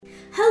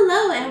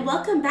and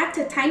welcome back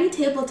to Tiny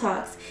Table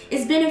Talks.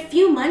 It's been a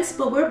few months,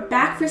 but we're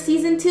back for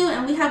season 2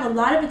 and we have a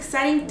lot of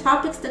exciting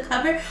topics to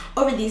cover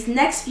over these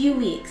next few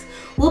weeks.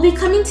 We'll be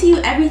coming to you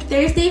every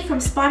Thursday from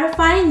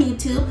Spotify and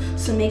YouTube,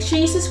 so make sure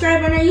you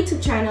subscribe on our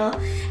YouTube channel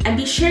and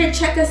be sure to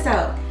check us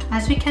out.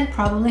 As we can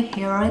probably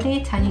hear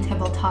already, Tiny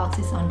Table Talks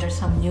is under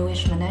some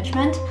newish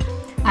management.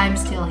 I'm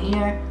still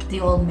here,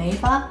 the old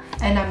Mava,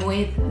 and I'm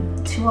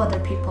with 2 other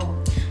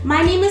people.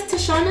 My name is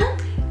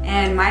Tashana.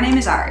 And my name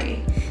is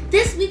Ari.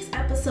 This week's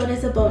episode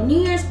is about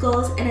New Year's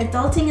goals and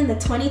adulting in the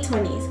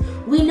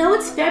 2020s. We know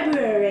it's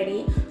February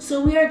already,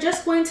 so we are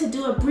just going to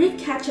do a brief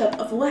catch-up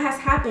of what has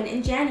happened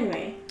in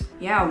January.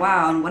 Yeah,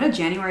 wow, and what a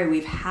January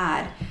we've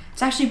had.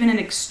 It's actually been an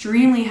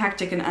extremely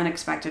hectic and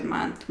unexpected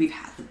month. We've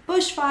had the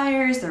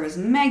bushfires, there was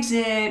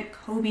Megxit,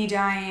 Kobe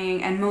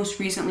dying, and most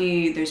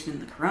recently there's been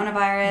the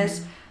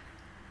coronavirus.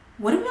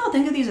 What do we all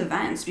think of these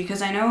events?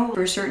 Because I know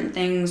for certain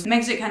things,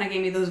 Megxit kind of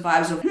gave me those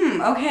vibes of,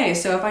 okay,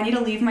 so if I need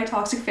to leave my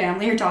toxic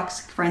family or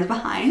toxic friends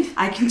behind,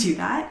 I can do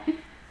that.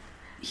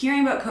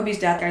 Hearing about Kobe's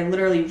death, I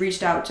literally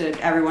reached out to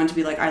everyone to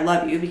be like, I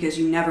love you, because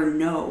you never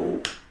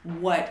know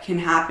what can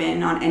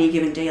happen on any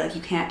given day. Like,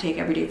 you can't take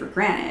every day for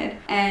granted.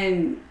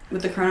 And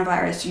with the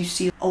coronavirus, you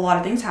see a lot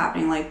of things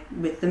happening, like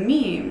with the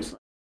memes.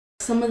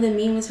 Some of the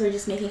memes were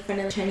just making fun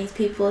of Chinese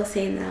people,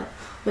 saying that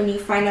when you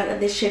find out that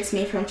this shit's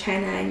made from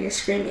China and you're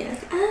screaming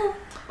like, ah,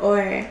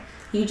 or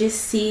you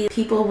just see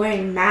people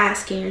wearing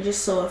masks and you're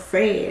just so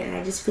afraid, and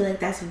I just feel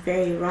like that's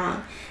very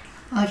wrong.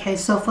 Okay,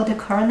 so for the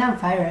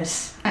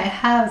coronavirus, I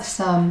have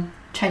some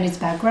Chinese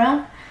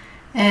background,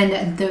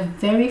 and the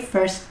very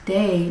first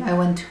day I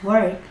went to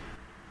work,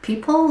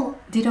 people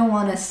didn't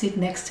want to sit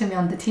next to me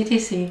on the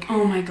TTC.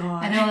 Oh my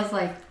god. And I was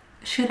like,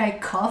 should I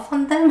cough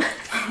on them?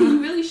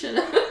 You really should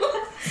have.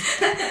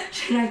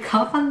 Should I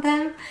cough on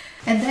them?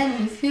 And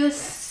then if you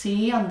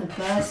see on the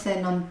bus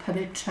and on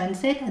public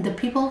transit, the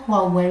people who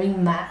are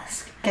wearing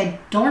masks, I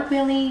don't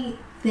really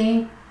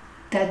think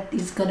that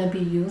it's gonna be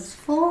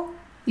useful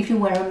if you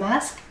wear a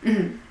mask.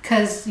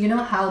 Because you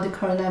know how the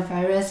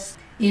coronavirus,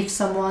 if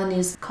someone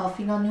is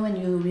coughing on you and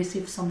you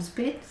receive some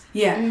spit,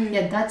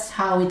 yeah, that's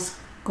how it's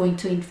going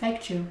to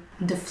infect you.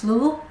 The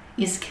flu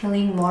is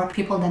killing more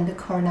people than the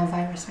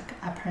coronavirus,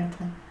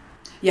 apparently.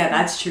 Yeah,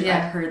 that's true.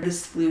 Yeah. I've heard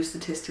this flu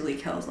statistically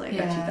kills like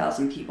a few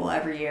thousand people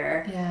every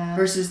year. Yeah.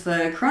 Versus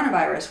the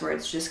coronavirus where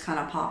it's just kind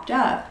of popped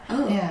up.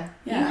 Oh, Yeah.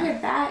 You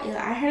heard that?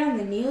 I heard on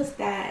the news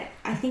that,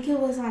 I think it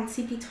was on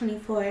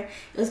CP24, it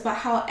was about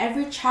how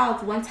every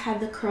child once had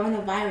the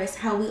coronavirus,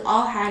 how we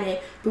all had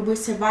it, but we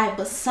survived.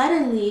 But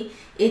suddenly,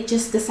 it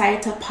just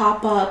decided to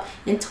pop up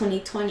in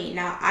 2020.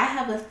 Now, I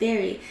have a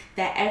theory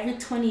that every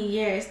 20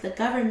 years, the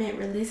government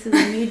releases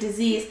a new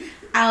disease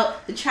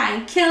out to try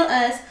and kill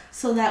us,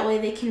 so that way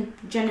they can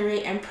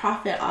generate and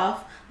profit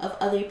off of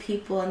other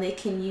people, and they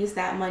can use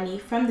that money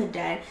from the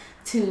dead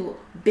to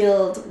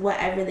build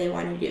whatever they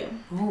want to do.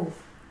 Oh.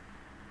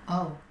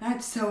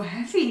 That's so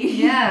heavy.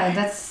 Yeah,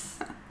 that's...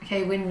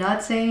 Okay, we're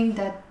not saying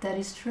that that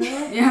is true.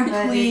 Yeah,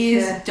 but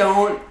please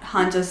don't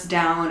hunt us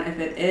down if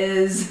it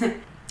is.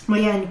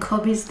 Well, yeah, in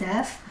Kobe's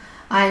death,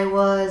 I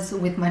was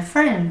with my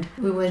friend.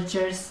 We were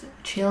just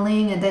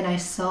chilling, and then I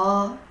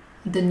saw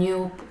the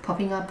news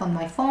popping up on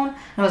my phone. And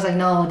I was like,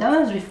 no, that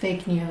must be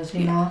fake news,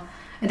 you know?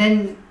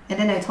 And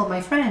then I told my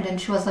friend, and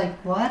she was like,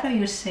 what are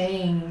you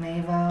saying,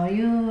 Mava? Are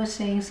you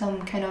saying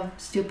some kind of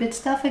stupid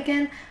stuff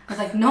again? I was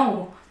like,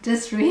 no,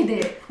 just read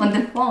it on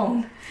the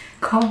phone.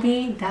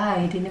 Kobe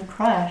died in a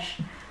crash.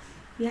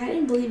 Yeah, I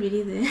didn't believe it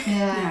either.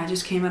 Yeah, it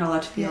just came out of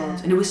left field.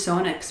 Yeah. And it was so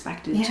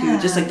unexpected too. Yeah.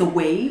 Just like the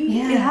way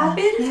it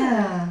happened.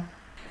 Yeah.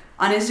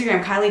 On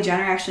Instagram, Kylie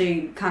Jenner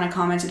actually kind of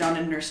commented on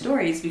it in her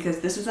stories,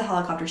 because this was a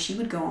helicopter she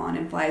would go on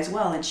and fly as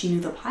well, and she knew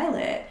the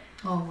pilot.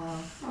 Oh, wow.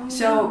 Oh,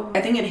 So no. I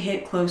think it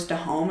hit close to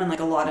home in like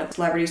a lot of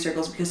celebrity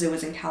circles, because it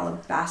was in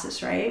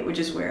Calabasas, right? Which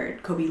is where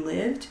Kobe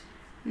lived.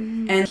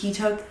 And he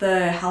took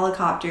the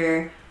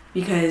helicopter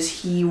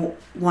because he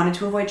wanted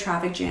to avoid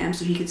traffic jams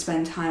so he could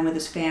spend time with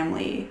his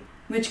family,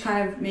 which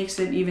kind of makes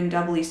it even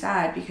doubly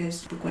sad,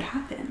 because look what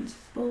happened.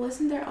 But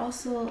wasn't there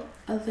also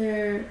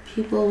other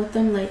people with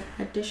them, like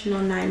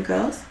additional 9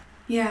 girls?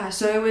 Yeah,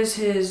 so it was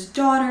his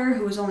daughter,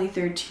 who was only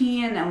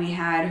 13, and we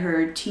had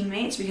her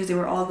teammates, because they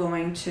were all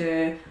going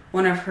to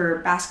one of her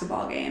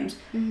basketball games.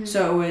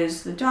 So it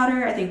was the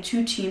daughter, I think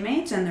 2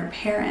 teammates, and their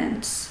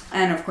parents,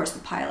 and of course the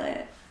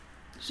pilot.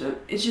 So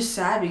it's just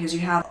sad, because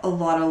you have a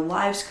lot of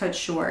lives cut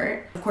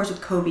short. Of course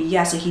with Kobe,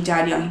 yes, like he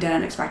died young, he died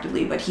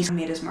unexpectedly, but he's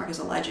made his mark as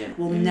a legend.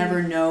 We'll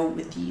never know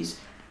with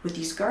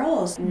these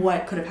girls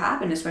what could have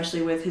happened,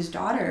 especially with his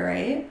daughter,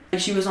 right?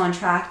 Like, she was on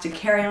track to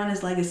carry on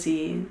his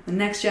legacy, the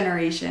next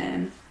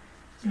generation.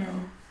 So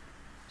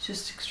it's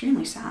just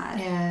extremely sad.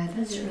 Yeah,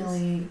 that's It is.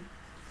 really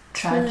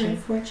It's really tragic.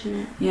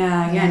 unfortunate.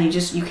 Yeah, again,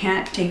 you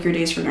can't take your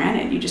days for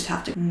granted. You just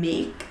have to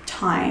make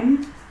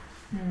time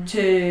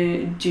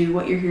to do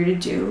what you're here to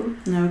do.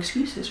 No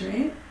excuses,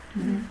 right?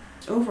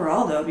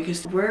 Overall though,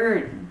 because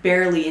we're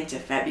barely into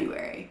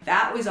February.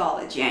 That was all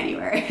of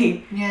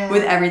January Yeah.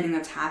 with everything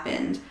that's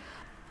happened.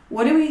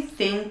 What do we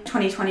think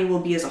 2020 will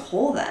be as a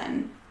whole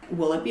then?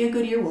 will it be a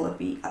good year? Will it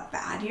be a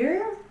bad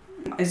year?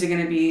 Is it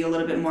going to be a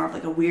little bit more of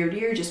like a weird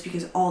year just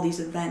because all these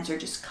events are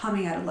just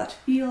coming out of left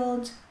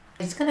field?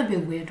 It's gonna be a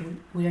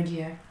weird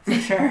year, for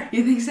sure.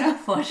 You think so?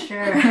 For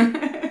sure.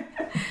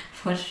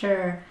 For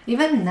sure.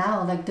 Even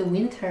now, like the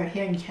winter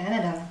here in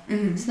Canada,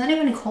 it's not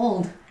even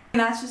cold. And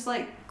that's just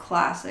like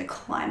classic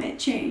climate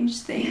change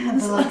things. Yeah,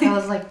 but like, I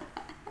was like,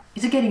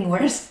 is it getting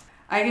worse?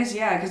 I guess,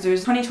 yeah, because there's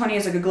 2020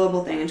 is like a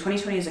global thing and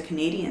 2020 is a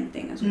Canadian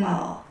thing as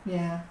well.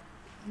 Yeah.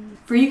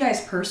 For you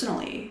guys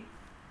personally,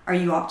 are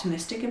you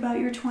optimistic about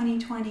your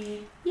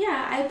 2020?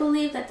 Yeah, I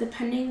believe that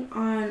depending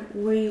on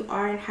where you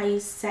are and how you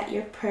set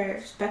your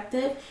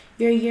perspective,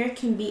 your year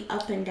can be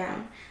up and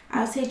down. I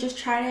would say just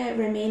try to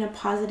remain a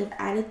positive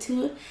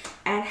attitude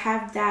and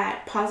have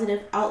that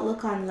positive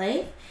outlook on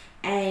life,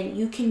 and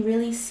you can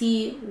really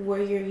see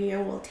where your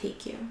year will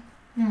take you.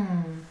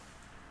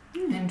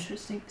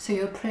 Interesting. So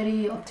you're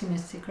pretty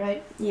optimistic,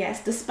 right?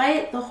 Yes,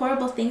 despite the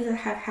horrible things that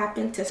have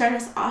happened to start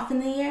us off in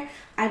the year,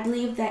 I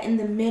believe that in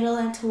the middle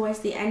and towards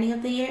the ending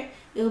of the year,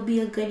 it will be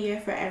a good year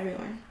for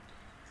everyone.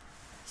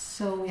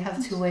 So we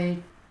have to wait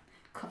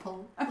a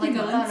few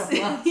lot months. of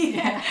months.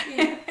 Yeah.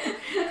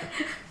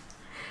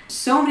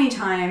 So many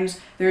times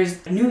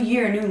there's a new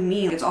year, new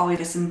me. It's always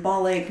a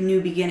symbolic new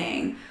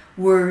beginning.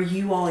 Were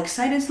you all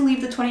excited to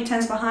leave the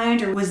 2010s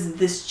behind, or was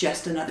this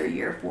just another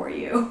year for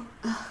you?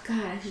 Oh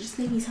gosh, you just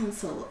make me sound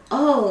so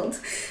old.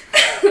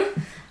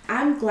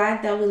 I'm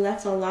glad that we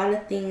left a lot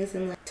of things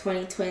in like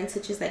 2020,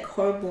 such as like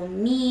horrible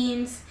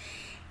memes,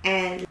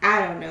 and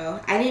I don't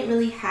know. I didn't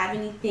really have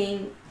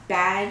anything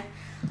bad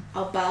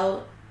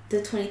about the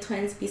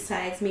 2020s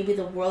besides maybe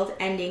the world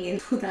ending in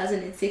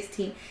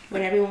 2016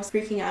 when everyone was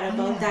freaking out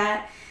about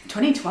that.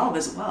 2012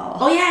 as well.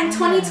 Oh yeah, and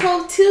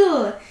 2012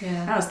 too.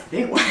 Yeah. That was the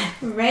big one.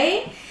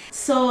 Right?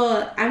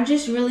 So I'm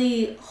just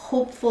really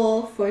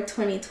hopeful for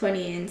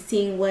 2020 and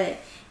seeing what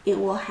it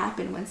will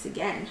happen once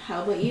again.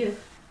 How about you?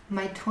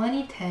 My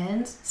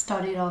 2010s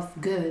started off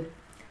good.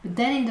 But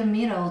then in the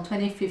middle,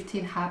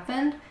 2015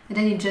 happened, and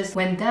then it just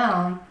went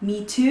down.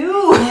 Me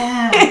too.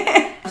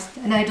 Yeah.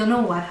 And I don't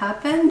know what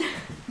happened.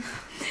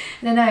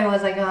 Then I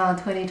was like, oh,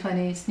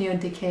 2020, it's new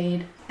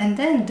decade. And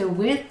then the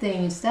weird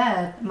thing is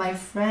that my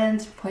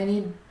friends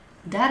pointed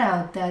that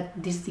out,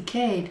 that this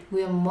decade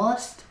we are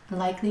most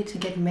likely to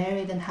get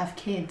married and have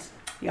kids.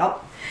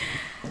 Yup.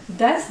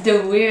 That's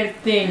the weird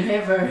thing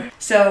ever.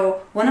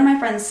 So one of my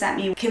friends sent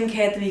me Kim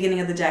K at the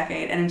beginning of the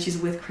decade, and then she's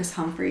with Chris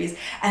Humphries.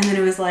 And then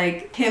it was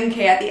like Kim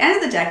K at the end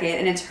of the decade,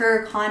 and it's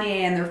her,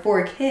 Kanye, and their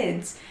 4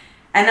 kids.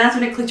 And that's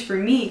when it clicked for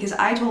me, because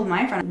I told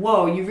my friend,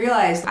 whoa, you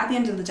realize at the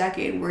end of the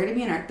decade, we're going to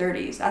be in our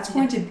 30s. That's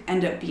going to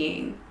end up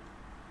being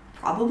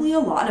probably a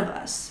lot of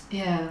us.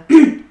 Yeah.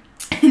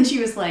 And she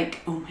was like,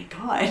 oh my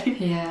God.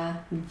 Yeah.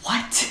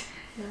 What?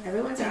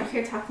 Everyone's out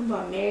here talking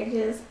about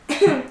marriages,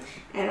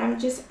 and I'm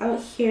just out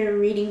here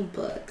reading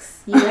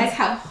books. You guys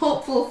have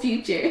hopeful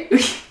future.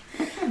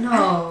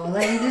 No,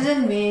 like it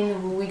doesn't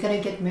mean we gotta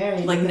get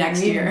married. Like but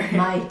next we year.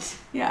 Might.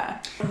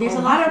 Yeah. There's a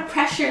lot of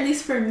pressure, at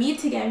least for me,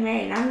 to get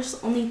married. And I'm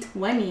just only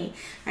 20.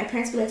 My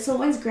parents be like, so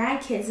when's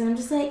grandkids? And I'm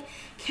just like,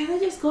 can't I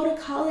just go to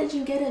college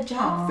and get a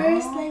job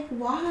first? Like,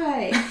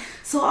 why?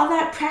 So all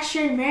that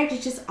pressure in marriage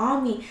is just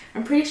on me.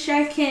 I'm pretty sure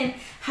I can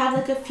have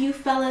like a few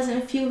fellas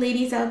and a few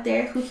ladies out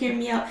there who hear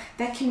me out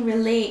that can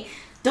relate.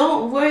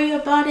 Don't worry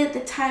about it. The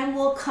time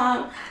will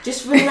come.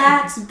 Just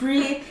relax,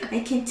 breathe,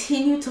 and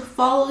continue to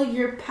follow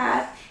your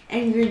path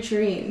and your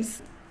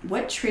dreams.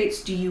 What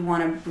traits do you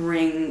want to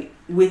bring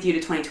with you to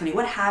 2020?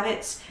 What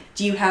habits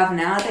do you have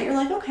now that you're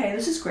like, okay,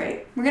 this is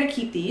great, we're going to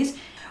keep these?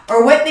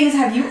 Or what things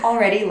have you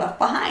already left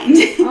behind?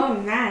 Oh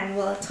man,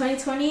 well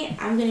 2020,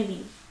 I'm going to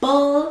be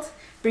bold,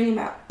 bringing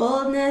back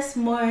boldness,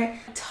 more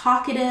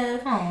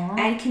talkative,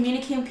 and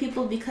communicating with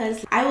people,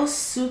 because I was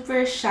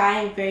super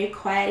shy and very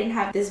quiet. I didn't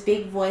have this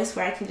big voice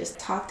where I can just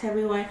talk to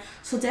everyone.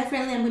 So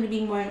definitely I'm going to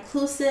be more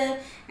inclusive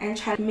and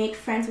try to make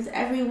friends with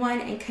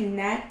everyone and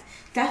connect.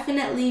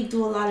 Definitely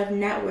do a lot of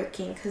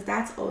networking, because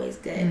that's always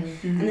good.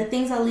 Mm-hmm. And the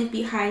things I'll leave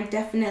behind,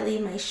 definitely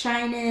my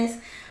shyness,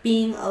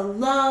 being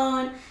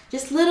alone,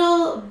 just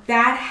little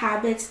bad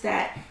habits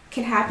that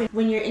can happen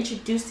when you're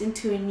introduced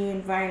into a new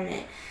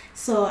environment.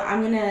 So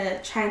I'm going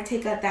to try and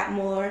take out that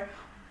more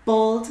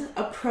bold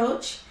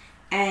approach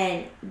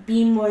and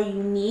be more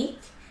unique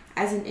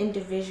as an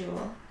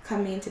individual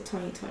coming into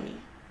 2020.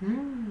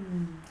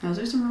 Those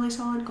are some really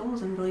solid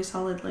goals and really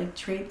solid like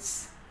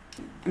traits.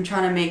 I'm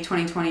trying to make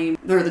 2020,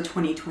 or the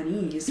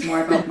 2020s,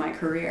 more about my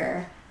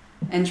career,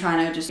 and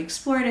trying to just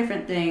explore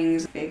different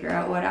things, figure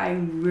out what I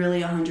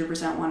really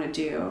 100% want to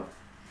do.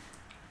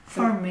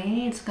 For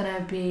me, it's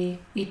gonna be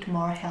eat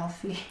more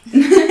healthy.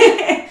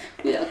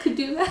 We all could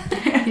do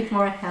that. Eat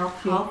more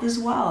healthy. Health is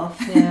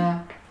wealth.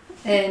 Yeah.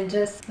 And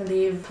just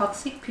leave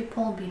toxic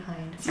people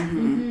behind.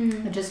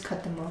 Mm-hmm. And just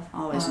cut them off.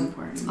 Always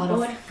important. Out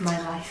of my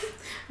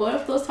life. What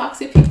if those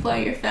toxic people are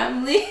your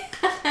family?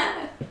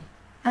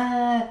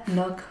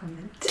 No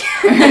comment.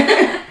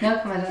 No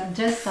comment.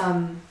 Just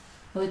I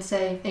would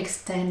say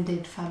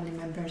extended family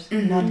members,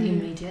 not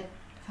immediate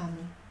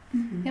family.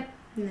 Mm-hmm. Yep.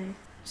 No.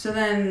 So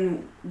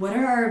then, what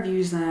are our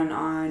views then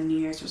on New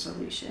Year's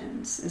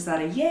resolutions? Is that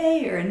a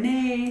yay or a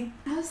nay?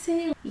 I would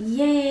say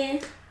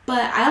yay,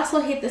 but I also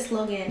hate the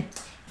slogan,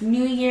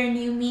 New Year,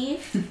 New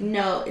Me.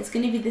 No, it's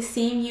going to be the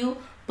same you,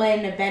 but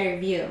in a better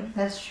view.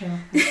 That's true.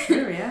 That's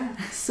true, yeah.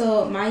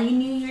 So my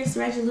New Year's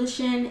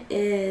resolution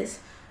is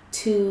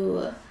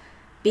to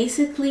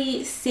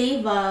basically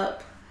save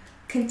up,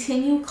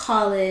 continue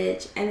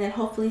college, and then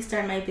hopefully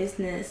start my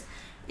business,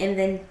 and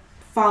then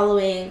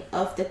following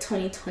of the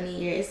 2020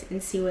 years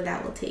and see where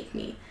that will take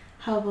me.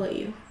 How about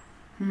you?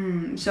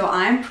 So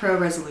I'm pro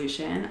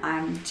resolution.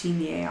 I'm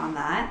team yay on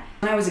that.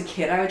 When I was a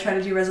kid, I would try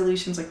to do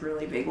resolutions, like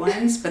really big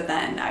ones, but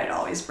then I'd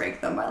always break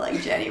them by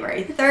like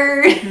January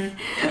 3rd.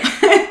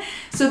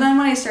 So then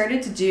when I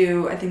started to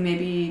do, I think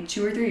maybe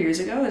 2 or 3 years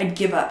ago, I'd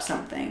give up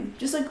something.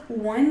 Just like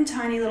one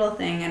tiny little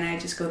thing, and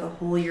I'd just go the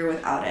whole year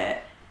without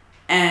it.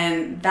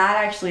 And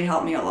that actually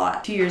helped me a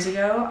lot. 2 years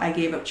ago, I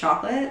gave up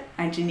chocolate.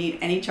 I didn't eat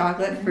any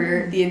chocolate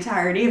for the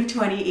entirety of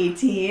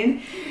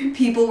 2018.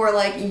 People were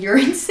like, you're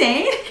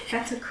insane.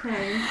 That's a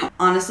crime.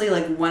 Honestly,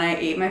 like when I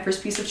ate my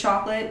first piece of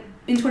chocolate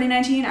in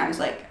 2019, I was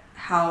like,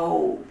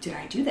 how did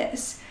I do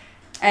this?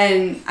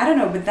 And I don't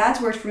know, but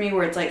that's worked for me,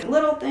 where it's like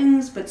little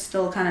things, but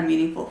still kind of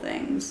meaningful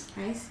things.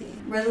 I see.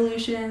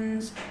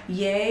 Resolutions,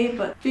 yay,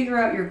 but figure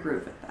out your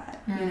groove with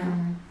that, you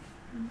know?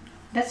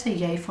 That's a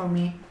yay for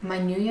me. My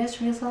New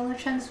Year's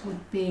resolutions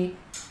would be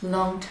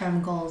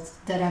long-term goals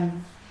that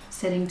I'm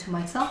setting to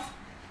myself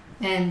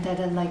and that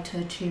I'd like to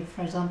achieve.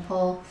 For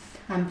example,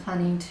 I'm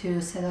planning to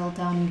settle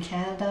down in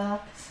Canada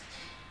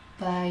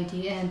by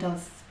the end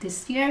of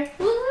this year.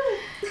 Woo!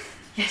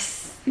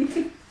 Yes.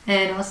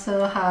 And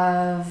also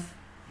have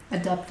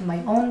adopted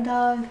my own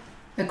dog,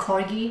 a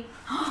corgi,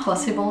 if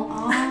possible.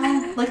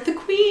 Oh, like the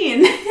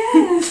queen.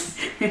 Yes.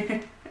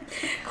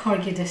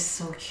 Corgi, they're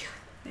so cute.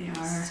 They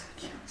are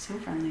so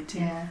friendly too.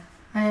 Yeah.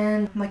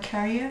 And my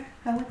career,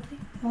 I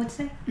would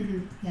say.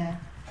 Mm-hmm. Yeah.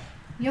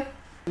 Yep.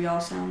 We all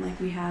sound like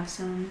we have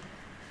some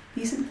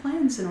decent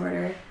plans in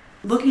order.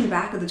 Looking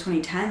back at the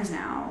 2010s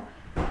now,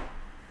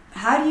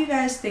 how do you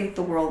guys think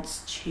the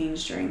world's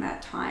changed during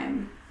that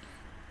time?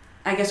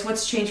 I guess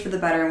what's changed for the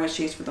better and what's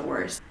changed for the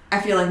worse?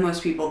 I feel like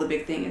most people, the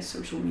big thing is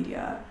social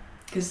media,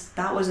 because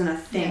that wasn't a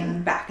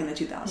thing back in the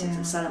 2000s,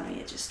 and suddenly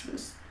it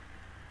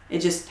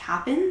just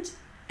happened,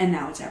 and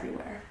now it's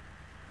everywhere.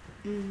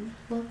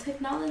 Well,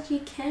 technology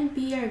can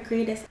be our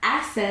greatest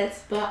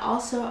assets, but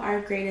also our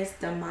greatest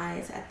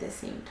demise at the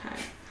same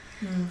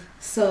time.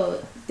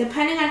 So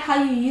depending on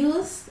how you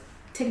use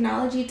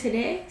technology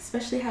today,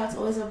 especially how it's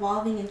always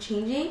evolving and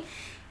changing,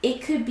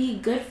 it could be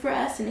good for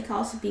us, and it can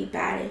also be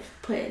bad if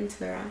put into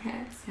the wrong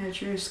hands. Yeah,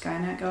 true.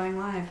 Skynet going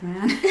live,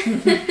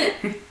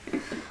 man.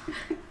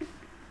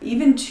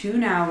 Even too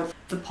now with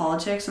the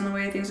politics and the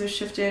way things have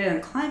shifted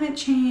and climate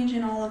change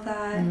and all of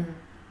that.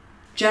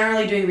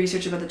 Generally doing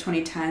research about the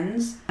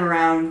 2010s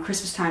around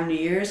Christmas time, New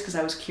Year's, because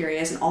I was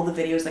curious, and all the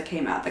videos that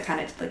came out that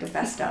kind of did like a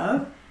best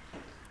of.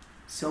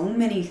 So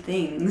many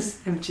things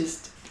have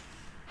just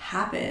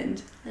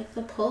happened. Like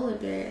the polar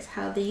bears,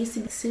 how they used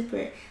to be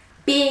super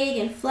big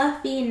and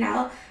fluffy, and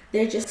now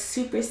they're just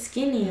super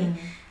skinny,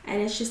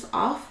 and it's just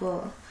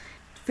awful.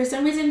 For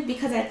some reason,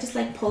 because I just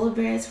like polar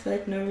bears for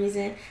like no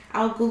reason,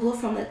 I'll Google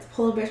from like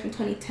polar bears from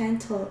 2010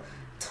 till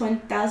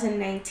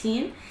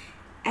 2019,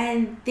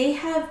 and they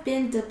have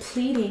been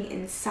depleting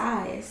in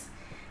size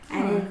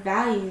and in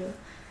value.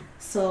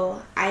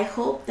 So I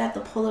hope that the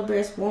polar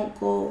bears won't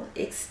go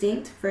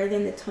extinct further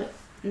in the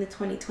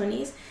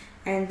 2020s,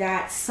 and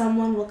that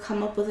someone will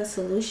come up with a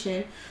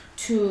solution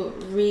to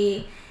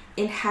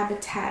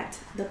re-inhabitat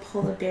the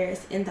polar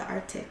bears in the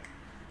Arctic.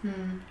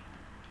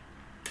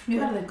 You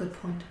have a good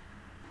point.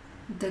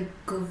 The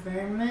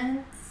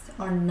governments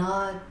are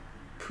not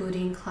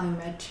putting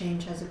climate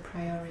change as a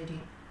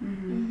priority.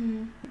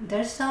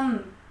 There's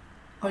some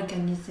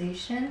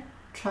organization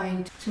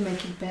trying to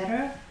make it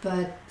better,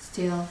 but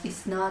still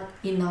it's not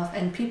enough,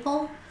 and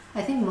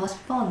I think most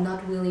people are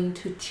not willing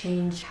to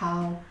change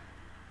how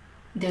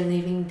they're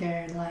living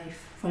their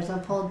life. For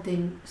example,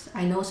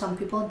 I know some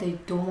people, they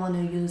don't want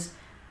to use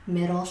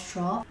metal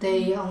straw,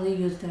 they only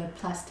use the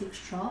plastic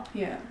straw.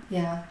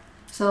 Yeah.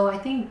 So I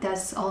think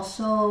that's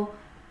also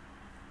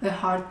a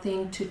hard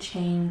thing to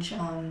change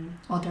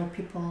other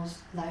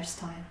people's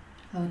lifestyle,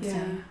 I would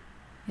say.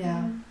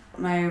 Yeah.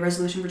 My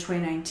resolution for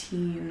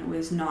 2019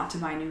 was not to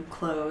buy new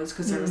clothes,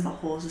 because there was the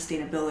whole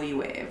sustainability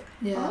wave.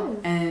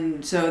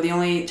 And so the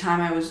only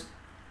time I was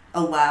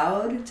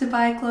allowed to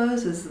buy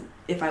clothes was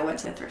if I went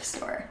to a thrift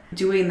store.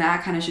 Doing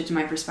that kind of shifted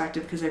my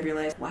perspective, because I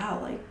realized, wow,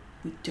 like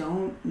we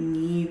don't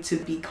need to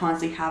be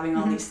constantly having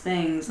all these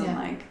things, and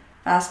like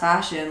fast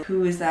fashion,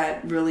 who is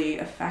that really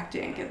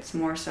affecting? It's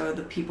more so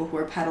the people who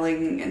are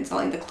peddling and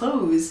selling the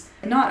clothes,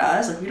 not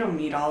us. Like we don't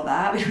need all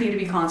that. We don't need to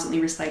be constantly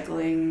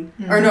recycling.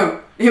 Or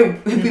no,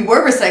 if we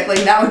were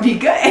recycling, that would be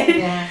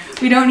good.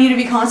 We don't need to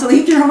be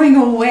constantly throwing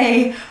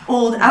away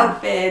old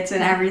outfits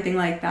and everything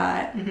like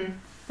that.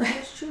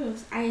 That's true.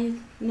 I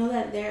know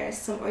that there are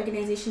some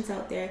organizations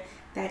out there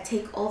that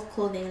take old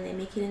clothing and they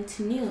make it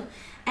into new.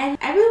 And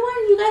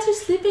everyone, you guys are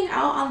sleeping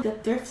out on the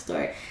thrift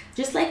store.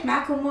 Just like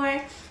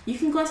Macklemore, you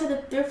can go to the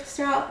thrift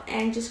shop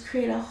and just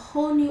create a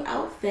whole new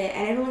outfit,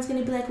 and everyone's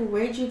gonna be like,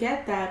 where'd you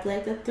get that?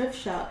 Like, the thrift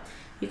shop.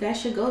 You guys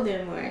should go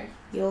there more.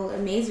 You'll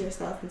amaze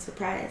yourself and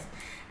surprise.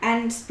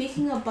 And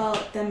speaking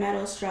about the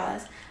metal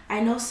straws,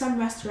 I know some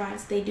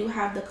restaurants, they do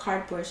have the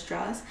cardboard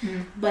straws,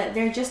 but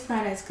they're just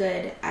not as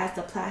good as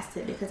the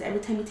plastic, because every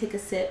time you take a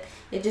sip,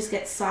 it just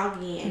gets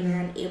soggy and you're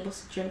unable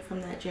to drink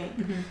from that drink.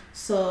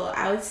 So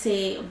I would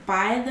say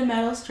buy the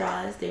metal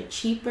straws. They're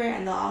cheaper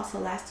and they'll also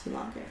last you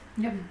longer.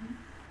 Yep.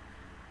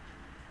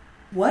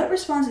 What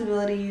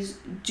responsibilities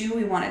do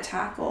we want to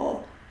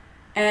tackle?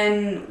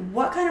 And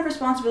what kind of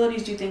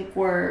responsibilities do you think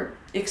we're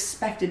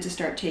expected to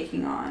start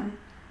taking on?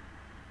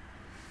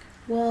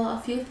 Well, a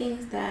few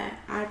things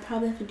that I'd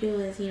probably have to do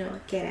is,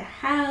 get a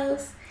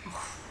house,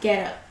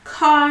 get a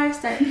car,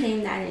 start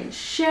paying that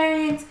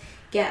insurance,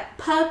 get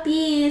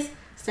puppies,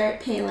 start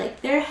paying like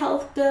their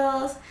health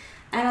bills,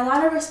 and a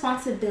lot of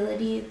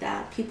responsibility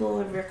that people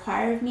would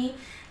require of me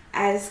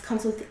as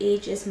comes with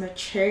age is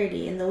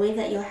maturity and the way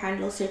that you'll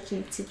handle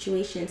certain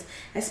situations,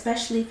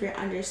 especially if you're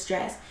under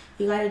stress.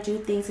 You got to do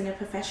things in a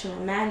professional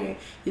manner.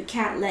 You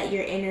can't let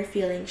your inner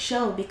feelings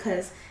show,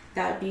 because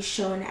that would be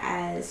shown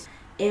as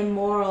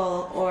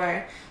immoral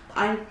or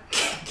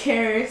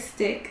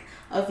uncharacteristic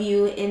of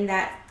you in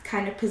that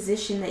kind of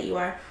position that you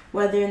are,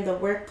 whether in the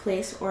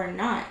workplace or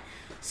not.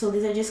 So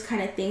these are just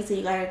kind of things that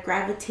you gotta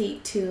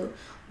gravitate to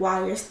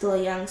while you're still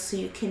young, so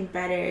you can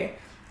better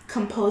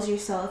compose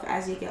yourself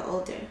as you get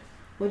older.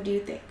 What do you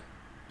think?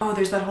 Oh,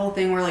 there's that whole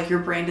thing where like your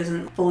brain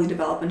doesn't fully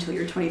develop until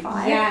you're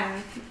 25. Yeah.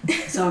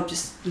 So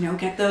just,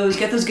 get those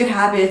good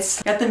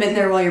habits, get them in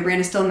there while your brain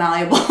is still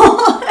malleable.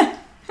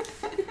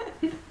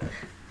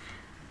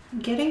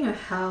 Getting a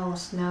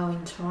house now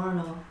in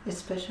Toronto,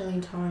 especially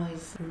in Toronto,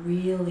 is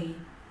really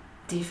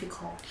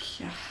difficult.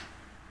 Yeah.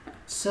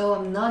 So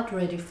I'm not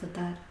ready for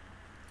that.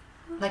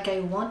 Like, I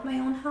want my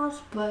own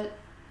house, but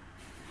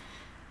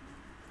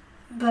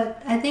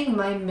I think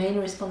my main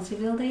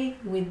responsibility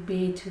would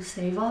be to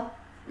save up,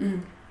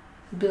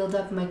 build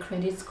up my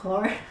credit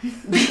score,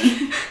 and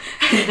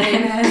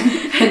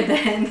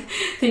then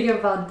think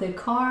about the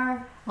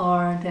car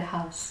or the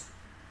house.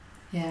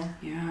 Yeah.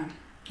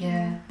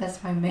 Yeah,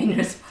 that's my main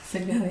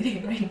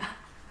responsibility right now.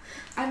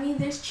 I mean,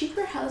 there's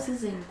cheaper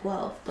houses in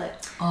Guelph,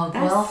 but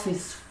Guelph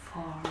is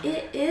far.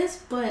 It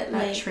is, but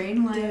that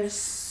train line. They're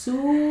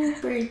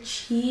super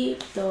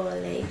cheap though.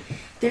 Like,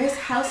 there's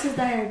houses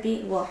that are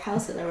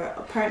houses or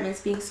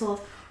apartments being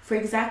sold for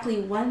exactly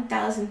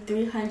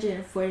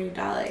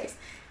 $1,340.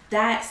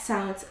 That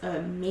sounds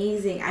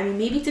amazing. I mean,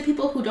 maybe to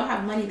people who don't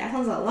have money, that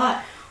sounds a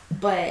lot,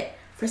 but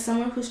for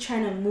someone who's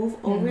trying to move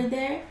over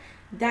there,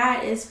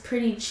 that is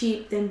pretty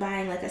cheap than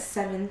buying like a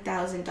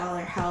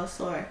 $7,000 house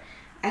or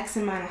X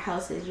amount of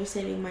houses. You're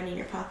saving money in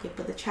your pocket,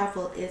 but the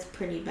travel is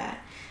pretty bad.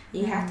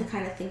 You have to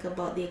kind of think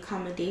about the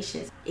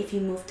accommodations. If you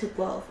move to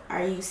Guelph,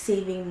 are you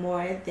saving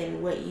more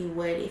than what you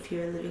would if you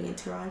were living in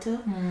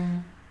Toronto?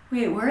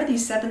 Wait, where are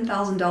these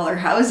 $7,000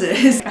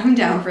 houses? I'm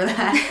down for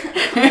that.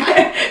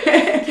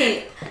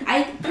 Okay,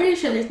 I'm pretty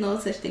sure there's no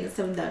such thing as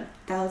 $7,000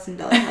 houses.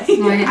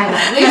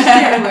 I wish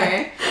there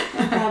were.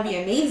 That would be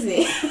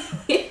amazing.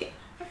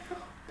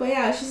 But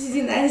yeah, I was just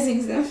using that as an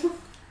example.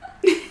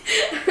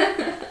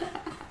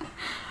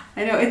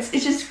 I know, it's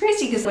just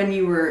crazy, because when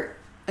you were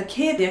a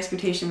kid, the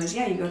expectation was,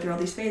 you go through all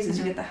these phases,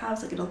 you get the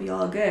house, like, it'll be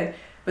all good.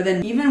 But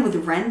then even with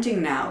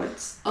renting now,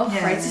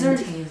 prices are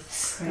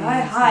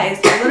sky high.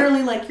 It's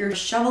literally like you're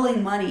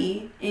shoveling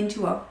money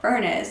into a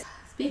furnace.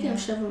 Speaking of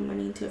shoveling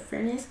money into a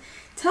furnace,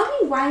 tell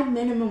me why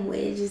minimum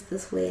wage is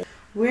this way.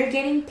 We're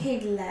getting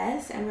paid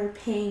less and we're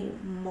paying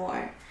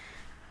more.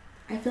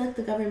 I feel like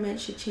the government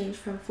should change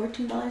from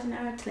 $14 an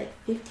hour to like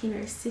 15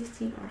 or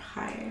 16 or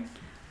higher.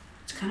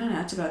 What's kind of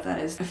nuts about that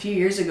is a few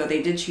years ago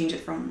they did change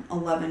it from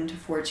 11 to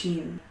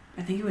 14.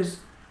 I think it was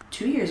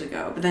 2 years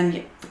ago, but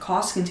then the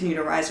costs continue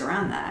to rise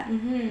around that.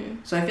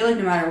 So I feel like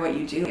no matter what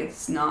you do,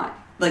 it's not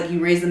like you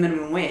raise the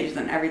minimum wage,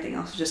 then everything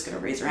else is just going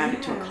to raise around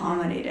it to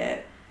accommodate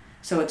it.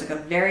 So it's like a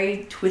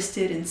very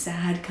twisted and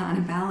sad kind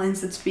of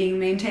balance that's being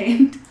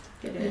maintained.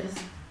 It is.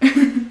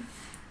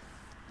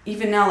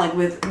 Even now, like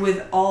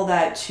with all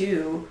that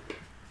too,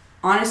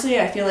 honestly,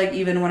 I feel like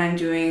even when I'm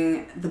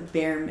doing the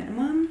bare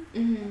minimum,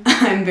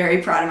 I'm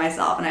very proud of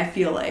myself and I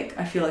feel like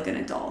an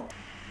adult.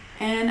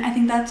 And I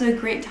think that's a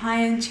great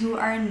tie into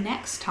our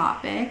next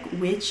topic,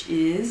 which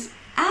is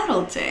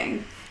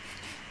adulting.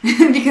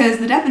 Because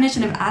the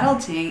definition of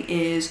adulting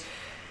is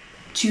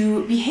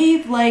to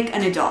behave like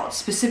an adult,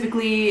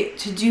 specifically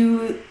to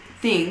do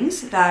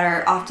things that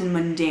are often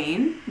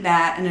mundane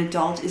that an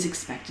adult is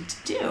expected to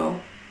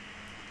do.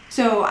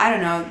 So, I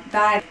don't know,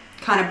 that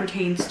kind of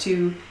pertains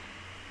to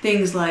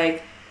things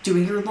like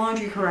doing your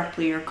laundry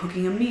correctly or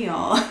cooking a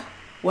meal.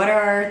 What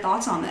are our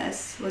thoughts on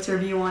this? What's our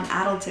view on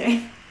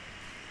adulting?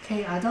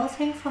 Okay,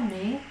 adulting for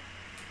me,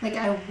 like,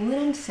 I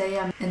wouldn't say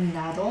I'm an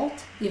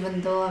adult,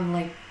 even though I'm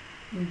like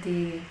in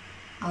the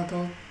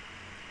adult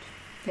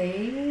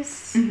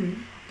phase.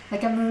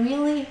 Like I'm a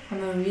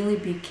really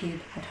big kid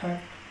at heart.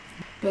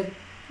 But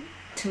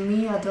to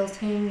me,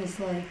 adulting is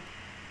like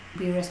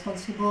be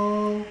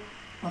responsible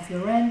of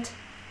your rent,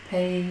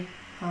 pay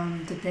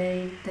the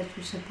day that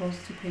you're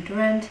supposed to pay the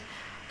rent,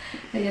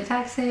 pay your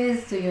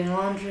taxes, do your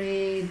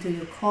laundry, do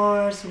your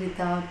chores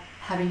without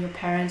having your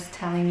parents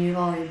telling you,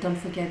 oh, don't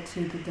forget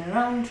to do the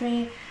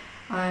laundry,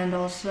 and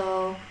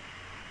also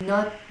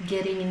not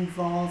getting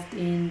involved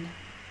in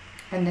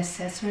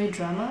unnecessary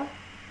drama.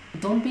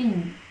 Don't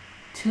be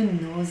too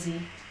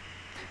nosy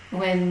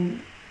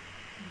when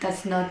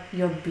that's not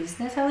your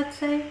business, I would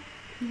say.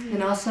 Mm-hmm.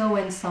 And also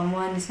when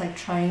someone is like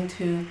trying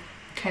to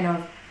kind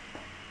of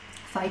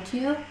fight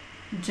you,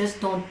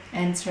 just don't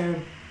answer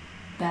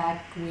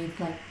back with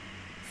like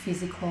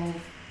physical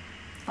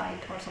fight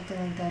or something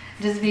like that.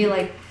 Just be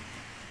like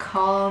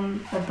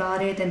calm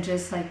about it and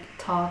just like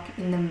talk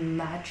in a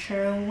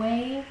mature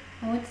way,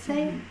 I would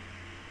say. Mm-hmm.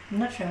 I'm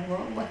not sure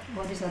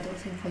what is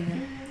adulting for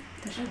you?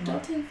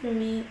 Adulting for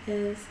me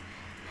is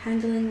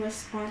handling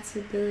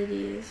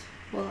responsibilities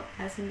well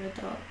as an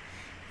adult.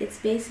 It's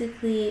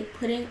basically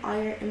putting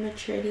all your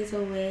immaturities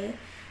away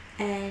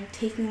and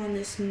taking on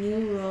this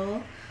new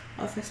role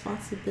of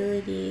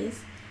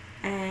responsibilities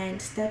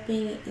and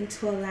stepping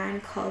into a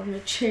land called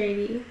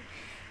maturity.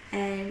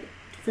 And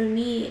for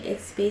me,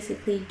 it's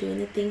basically doing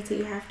the things that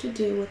you have to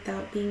do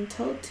without being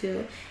told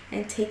to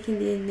and taking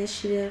the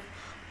initiative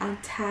on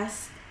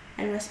tasks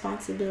and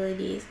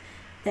responsibilities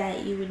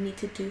that you would need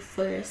to do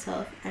for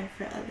yourself and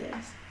for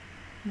others.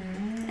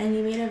 And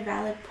you made a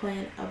valid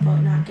point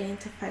about not getting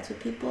into fights with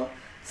people.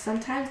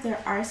 Sometimes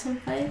there are some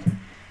fights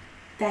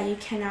that you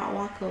cannot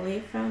walk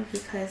away from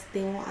because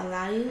they won't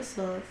allow you,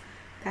 so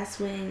that's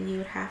when you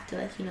would have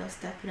to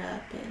step it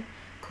up and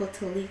go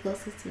to legal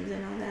systems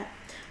and all that.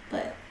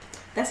 But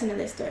that's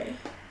another story.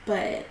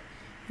 But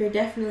you're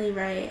definitely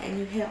right, and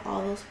you hit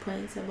all those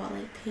points about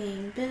like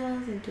paying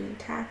bills and doing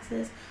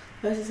taxes.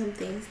 Those are some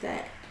things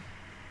that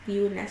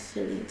you would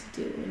necessarily need to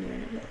do when you're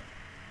an adult.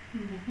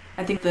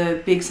 I think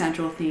the big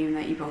central theme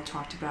that you both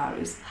talked about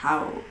is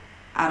how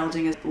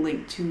adulting is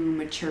linked to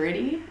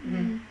maturity.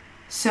 Mm-hmm.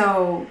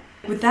 So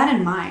with that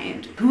in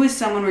mind, who is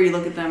someone where you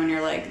look at them and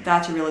you're like,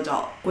 that's a real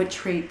adult? What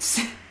traits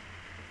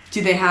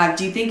do they have?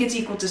 Do you think it's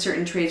equal to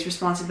certain traits,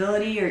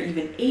 responsibility, or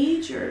even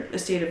age, or a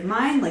state of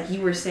mind? Like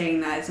you were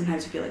saying that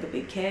sometimes you feel like a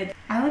big kid.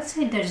 I would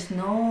say there's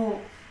no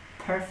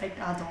perfect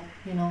adult.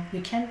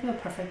 You can't be a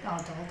perfect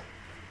adult.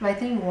 But I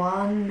think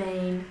one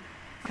main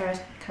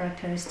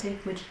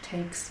characteristic which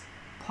takes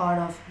part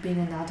of being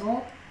an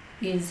adult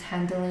is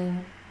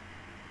handling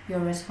your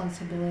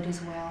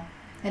responsibilities well,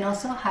 and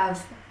also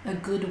have a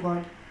good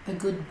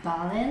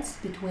balance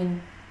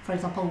between, for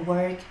example,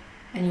 work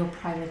and your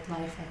private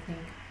life. I think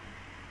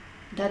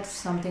that's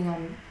something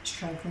I'm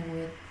struggling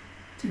with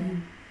too. Mm-hmm.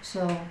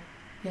 So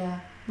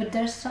yeah, but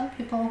there's some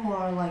people who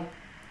are like,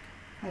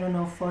 I don't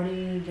know,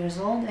 40 years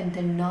old and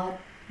they're not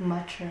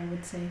mature, I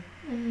would say.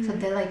 Mm-hmm. So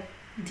they're like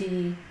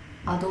the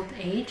adult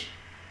age,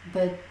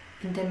 but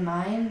in their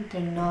mind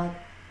they're not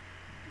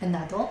an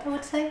adult, I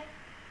would say.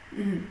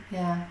 Mm-hmm.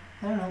 Yeah,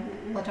 I don't know.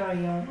 What are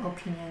your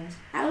opinions?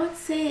 I would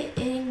say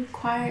it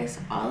requires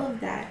all of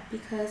that,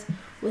 because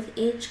with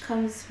age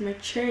comes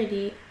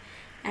maturity,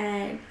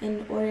 and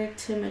in order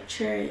to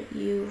mature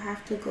you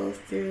have to go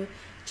through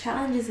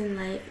challenges in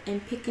life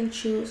and pick and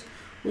choose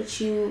what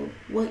you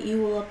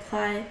will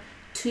apply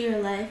to your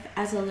life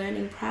as a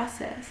learning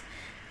process.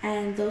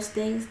 And those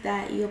things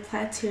that you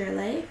apply to your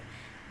life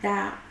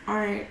that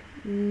aren't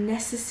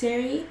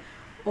necessary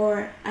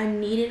or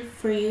unneeded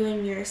for you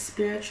in your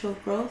spiritual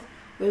growth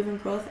or even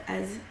growth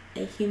as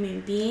a human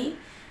being,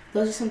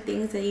 those are some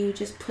things that you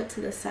just put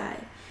to the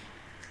side.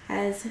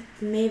 As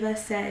Maeva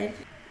said,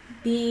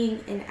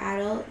 being an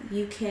adult,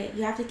 you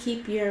have to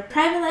keep your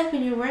private life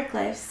and your work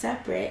life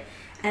separate,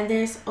 and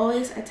there's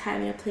always a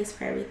time and a place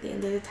for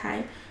everything. There's a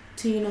time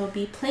to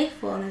be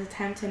playful, and there's a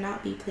time to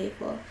not be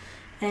playful,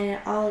 and it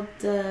all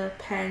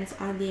depends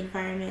on the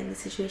environment and the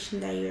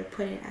situation that you're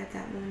put in at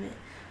that moment.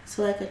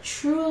 So like a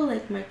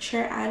true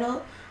mature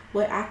adult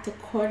would act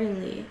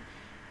accordingly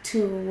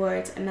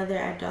towards another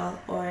adult,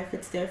 or if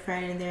it's their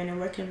friend and they're in a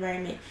work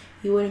environment,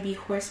 you wouldn't be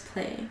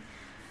horseplaying,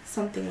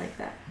 something like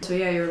that. So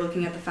yeah, you're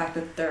looking at the fact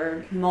that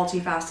they're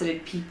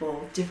multifaceted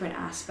people, different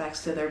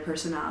aspects to their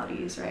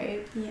personalities,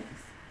 right? Yes.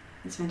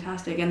 It's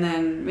fantastic. And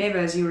then maybe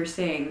as you were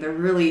saying, there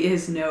really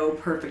is no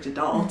perfect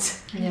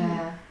adult.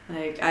 Yeah.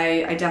 Like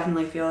I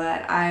definitely feel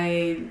that.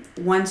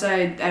 Once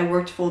I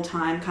worked full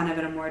time kind of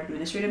in a more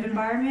administrative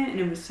environment, and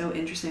it was so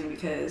interesting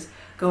because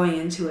going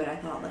into it I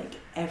thought like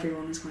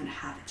everyone was going to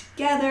have it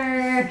together.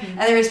 And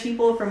there was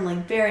people from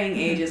like varying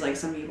ages, like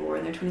some people were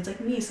in their 20s like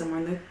me, some were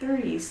in their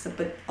 30s,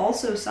 but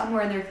also some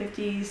were in their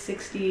 50s,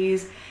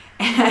 60s.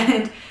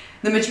 And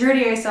the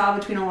maturity I saw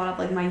between a lot of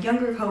like my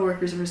younger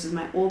coworkers versus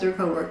my older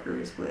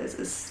coworkers was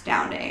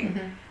astounding.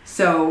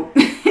 So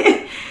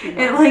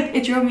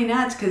it drove me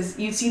nuts because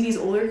you'd see these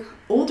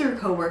older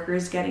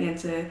coworkers getting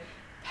into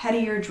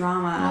pettier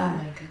drama.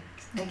 Oh my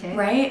goodness. Okay.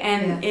 Right?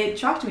 And it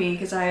shocked me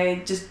because I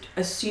just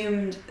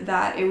assumed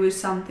that it was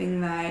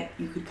something that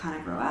you could kind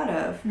of grow out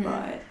of,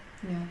 but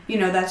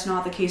Yeah. That's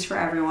not the case for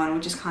everyone,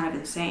 which is kind of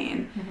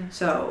insane. Mm-hmm.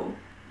 So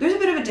there's a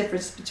bit of a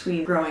difference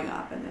between growing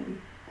up and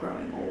then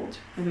growing old.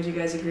 Would you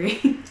guys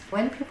agree?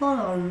 When people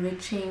are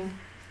reaching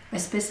a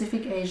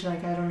specific age,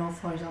 like I don't know,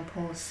 for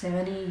example,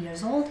 70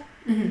 years old,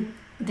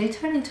 they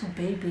turn into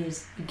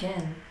babies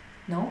again.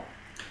 No?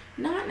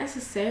 Not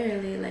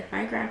necessarily. Like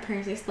my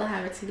grandparents, they still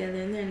have it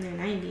together and they're in their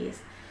 90s.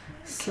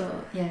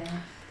 So Yeah.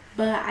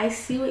 but I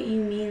see what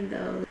you mean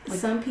though. Like,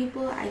 some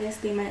people, I guess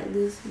they might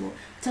lose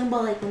talking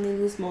about like when they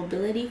lose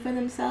mobility for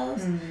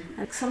themselves.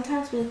 Like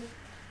sometimes with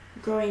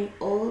growing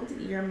old,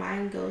 your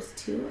mind goes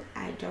too.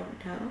 I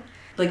don't know.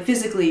 Like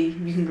physically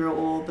you can grow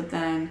old, but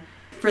then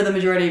for the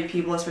majority of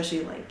people,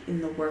 especially like in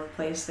the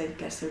workplace, I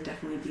guess there'd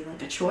definitely be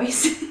like a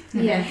choice.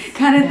 Yes.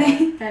 kind of Yeah.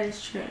 thing. That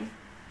is true.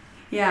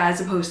 Yeah,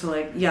 as opposed to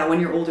like, when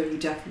you're older, you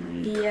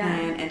definitely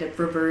can end up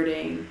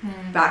reverting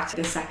back to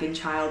the second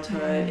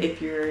childhood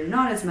if you're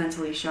not as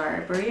mentally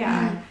sharp, or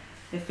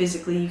if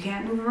physically you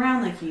can't move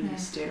around like you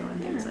used to and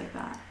things like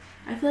that.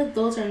 I feel like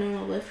those are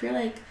normal, but if you're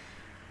like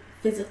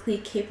physically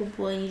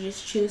capable and you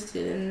just choose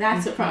to, then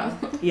that's a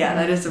problem. Yeah,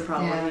 that is a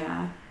problem,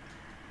 yeah.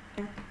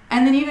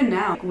 And then even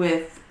now,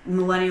 with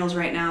millennials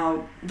right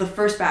now, the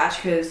first batch,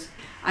 because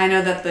I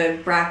know that the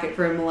bracket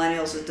for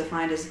millennials is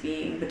defined as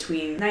being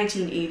between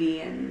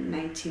 1980 and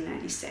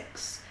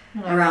 1996,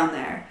 around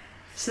there.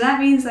 So that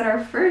means that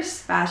our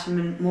first batch of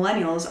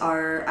millennials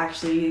are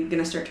actually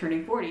going to start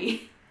turning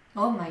 40.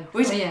 Oh my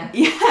god.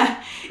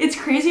 Yeah, it's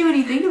crazy when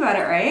you think about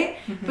it, right?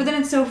 But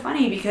then it's so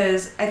funny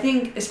because I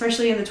think,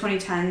 especially in the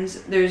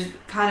 2010s, there's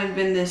kind of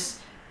been this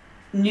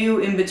new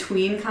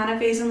in-between kind of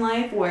phase in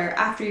life where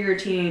after you're a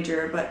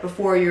teenager, but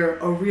before you're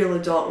a real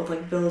adult with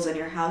like bills in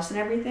your house and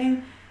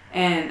everything.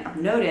 And I've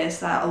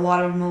noticed that a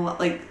lot of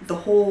like the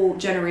whole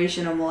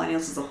generation of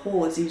millennials as a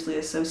whole is usually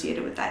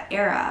associated with that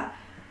era.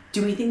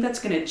 Do we think that's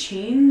going to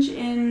change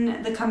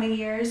in the coming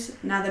years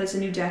now that it's a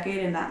new decade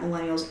and that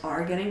millennials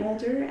are getting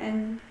older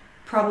and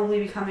probably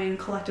becoming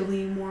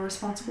collectively more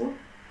responsible?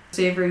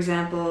 Say, for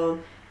example,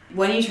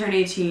 when you turn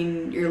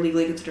 18, you're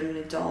legally considered an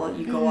adult,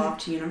 you go off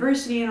to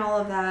university and all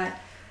of that.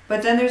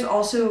 But then there's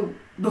also,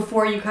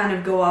 before you kind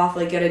of go off,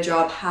 like get a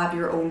job, have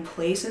your own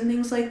place and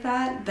things like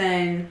that,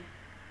 then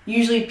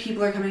usually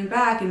people are coming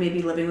back and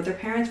maybe living with their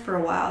parents for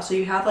a while. So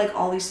you have like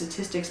all these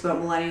statistics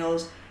about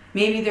millennials.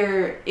 Maybe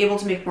they're able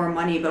to make more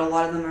money, but a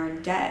lot of them are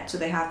in debt, so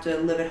they have to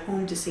live at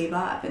home to save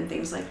up and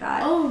things like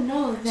that. Oh,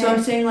 no. So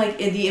I'm saying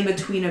like in the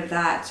in-between of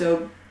that,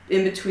 so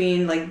in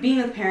between like being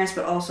with parents,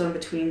 but also in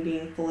between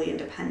being fully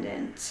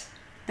independent.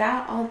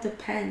 That all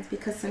depends,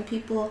 because some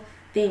people,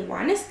 they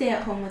want to stay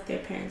at home with their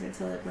parents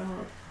until they grow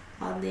up,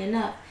 oddly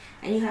enough.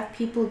 And you have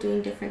people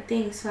doing different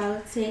things. So I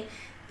would say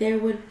there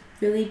would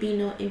really be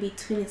no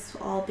in-between. It's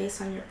all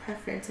based on your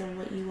preference and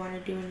what you want to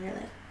do in your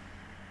life.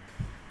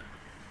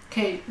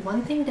 Okay,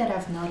 one thing that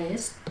I've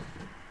noticed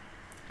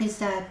is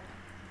that,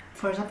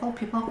 for example,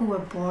 people who were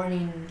born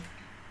in,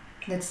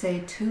 let's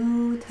say,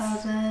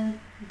 2000,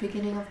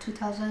 beginning of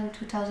 2000,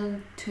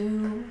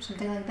 2002,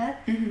 something like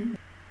that,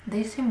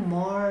 they seem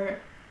more,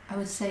 I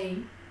would say,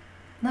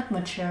 not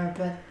mature,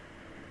 but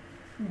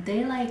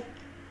they like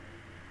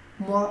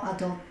more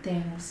adult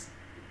things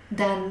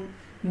than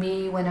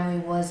me when I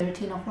was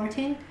 13 or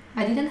 14.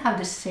 I didn't have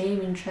the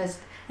same interest,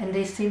 and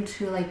they seem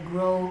to like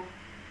grow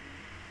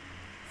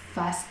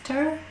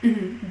faster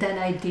than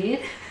I did.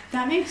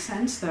 That makes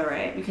sense though,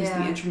 right? Because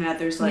the internet,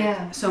 there's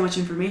like so much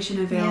information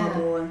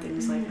available and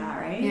things like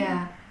that, right?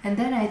 Yeah. And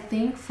then I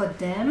think for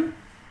them,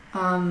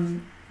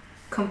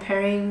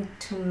 comparing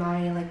to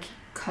my like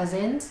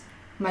cousins,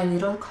 my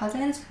little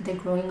cousins, they're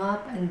growing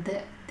up and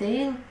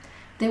they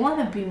want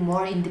to be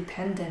more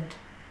independent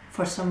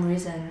for some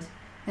reasons,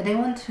 and they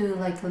want to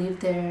like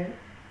leave the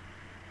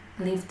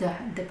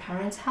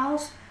parents'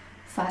 house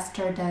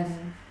faster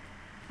than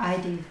I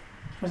did.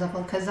 For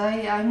example, because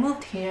I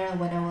moved here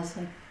when I was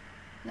like,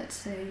 let's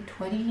say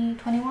 20,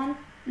 21.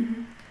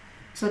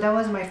 So that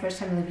was my first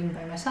time living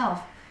by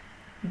myself.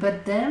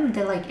 But them,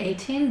 they're like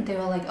 18, they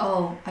were like,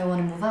 oh, I want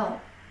to move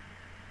out.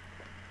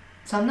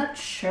 So I'm not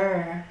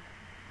sure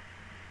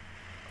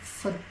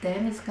for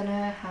them it's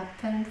gonna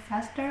happen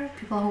faster.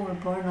 People who were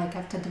born like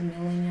after the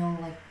millennial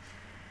like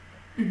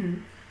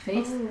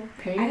phase,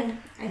 period.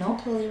 I can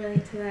totally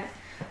relate to that.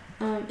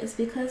 It's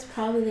because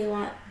probably they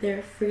want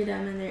their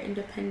freedom and their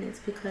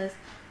independence, because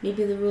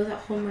maybe the rules at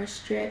home are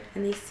strict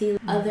and they see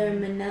other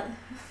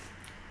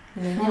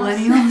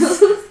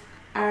millennials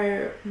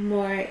are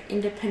more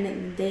independent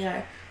than they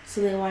are,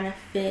 so they want to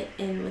fit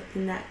in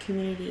within that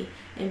community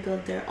and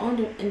build their own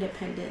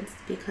independence,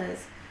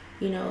 because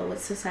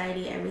with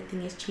society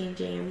everything is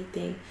changing,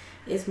 everything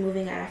is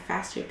moving at a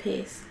faster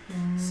pace.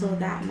 So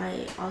that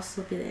might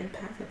also be the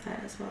impact of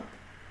that as well.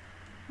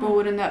 Well,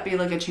 wouldn't that be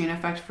like a chain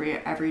effect for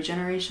every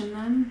generation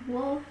then?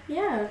 Well,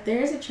 yeah, there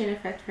is a chain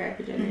effect for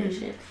every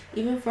generation,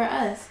 even for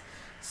us.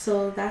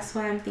 So that's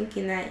why I'm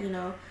thinking that,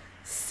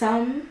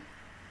 some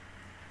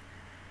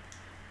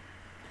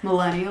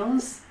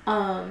millennials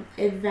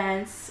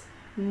advance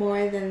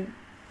more than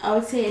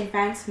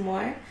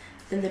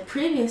the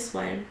previous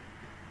one,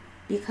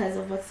 because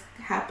of what's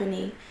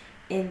happening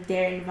in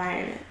their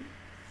environment.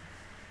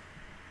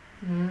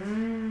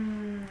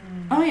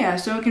 Oh yeah,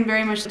 so it can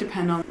very much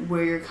depend on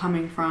where you're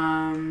coming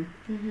from,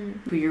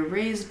 who you're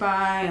raised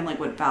by, and like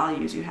what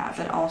values you have.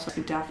 That also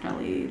could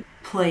definitely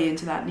play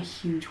into that in a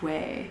huge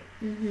way.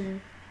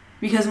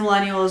 Because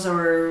millennials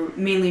are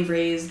mainly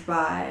raised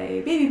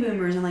by baby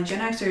boomers and like Gen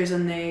Xers,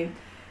 and they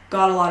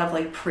got a lot of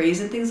like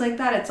praise and things like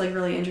that. It's like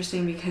really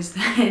interesting because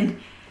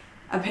then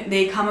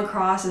they come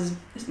across as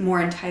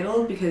more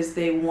entitled because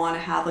they want to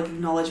have like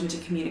acknowledgement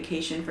and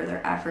communication for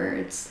their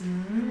efforts.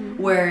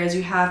 Whereas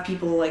you have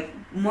people like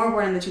more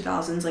born in the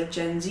 2000s, like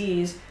Gen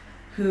Zs,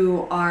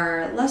 who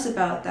are less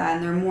about that,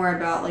 and they're more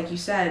about, like you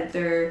said,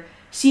 they're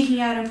seeking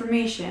out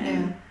information.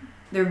 Yeah.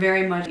 They're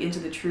very much into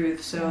the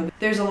truth. So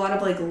there's a lot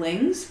of like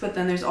links, but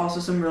then there's also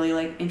some really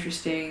like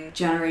interesting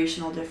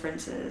generational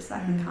differences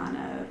that can kind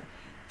of,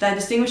 that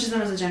distinguishes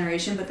them as a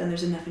generation, but then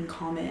there's enough in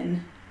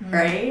common,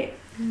 right?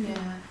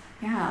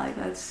 Yeah, like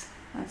that's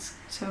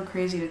so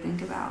crazy to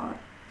think about.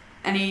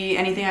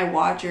 Anything I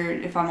watch, or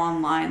if I'm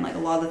online, like a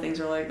lot of the things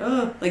are like,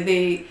 oh, like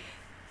they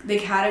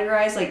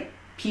categorize like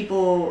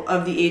people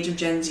of the age of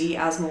Gen Z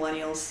as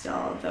millennials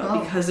still,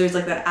 though, because there's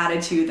like that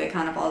attitude that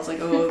kind of follows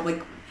like, oh,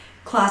 like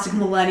classic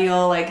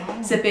millennial, like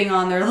sipping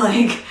on their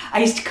like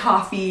iced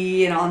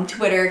coffee and on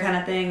Twitter kind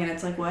of thing, and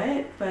it's like,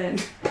 what?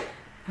 But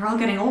they're all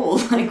getting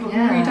old. Like, what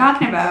are you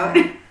talking about?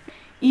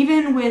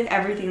 Even with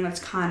everything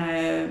that's kind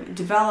of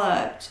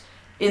developed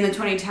in the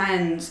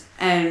 2010s,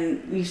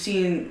 and we've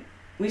seen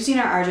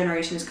our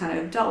generation has kind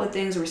of dealt with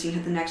things, or we're seeing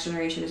how the next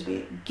generation is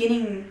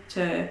beginning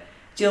to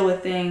deal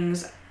with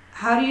things.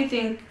 How do you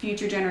think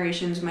future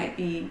generations might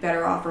be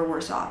better off or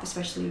worse off,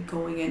 especially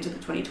going into the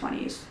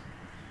 2020s?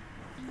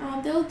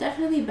 They'll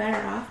definitely be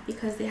better off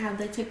because they have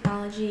the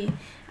technology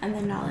and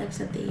the knowledge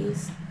that they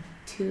use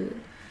to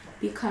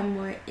become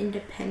more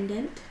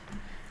independent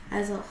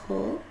as a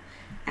whole.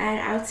 And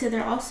I would say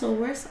they're also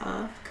worse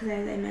off because,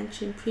 as I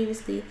mentioned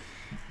previously,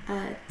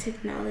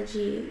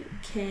 technology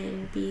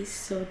can be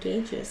so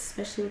dangerous,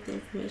 especially with the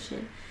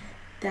information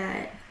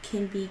that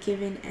can be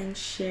given and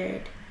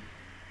shared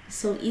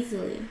so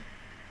easily.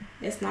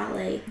 It's not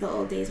like the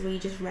old days where you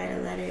just write a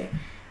letter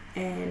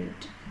and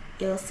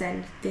it'll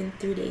send then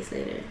 3 days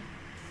later.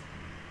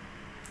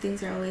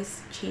 Things are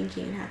always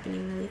changing and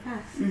happening really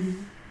fast.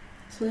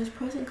 So there's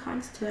pros and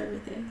cons to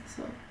everything.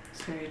 So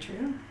it's very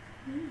true.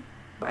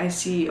 I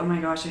see a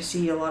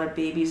lot of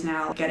babies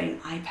now getting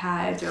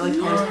iPads. They're like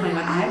always playing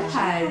with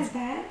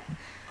iPads.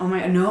 Oh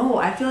my, no,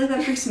 I feel like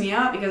that freaks me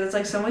out because it's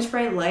like so much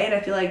bright light. I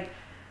feel like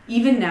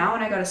even now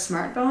when I got a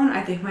smartphone,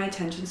 I think my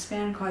attention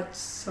span got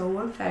so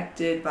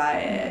affected by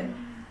it.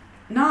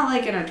 Not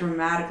like in a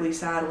dramatically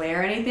sad way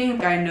or anything,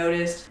 but I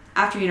noticed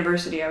after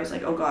university, I was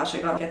like, oh gosh,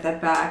 I gotta get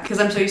that back. Because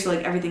I'm so used to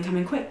like everything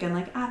coming quick and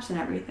like apps and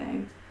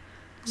everything.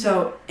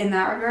 So in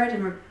that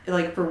regard,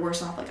 like for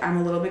worse off, like I'm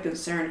a little bit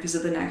concerned because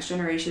of the next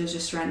generation is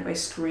just surrounded by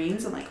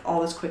screens and like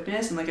all this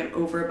quickness and like an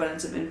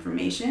overabundance of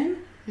information.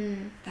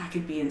 That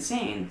could be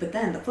insane. But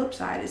then the flip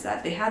side is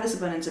that they have this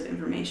abundance of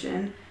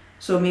information,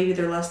 so maybe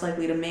they're less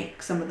likely to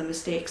make some of the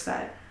mistakes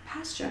that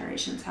past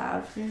generations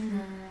have.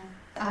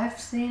 I've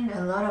seen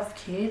a lot of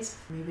kids,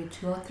 maybe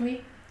 2 or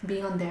 3,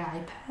 being on their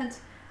iPads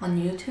on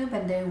YouTube,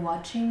 and they're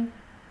watching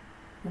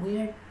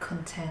weird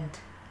content.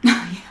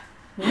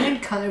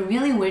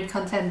 Really weird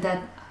content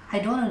that I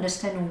don't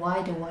understand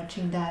why they're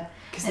watching that.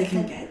 Because they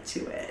can get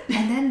to it.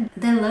 And then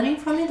they're learning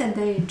from it and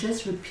they're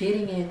just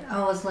repeating it.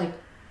 I was like,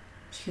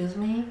 excuse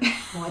me,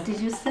 what did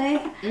you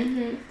say?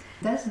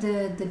 That's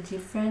the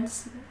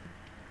difference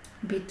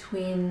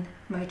between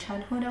my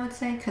childhood, I would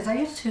say, because I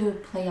used to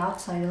play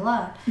outside a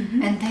lot,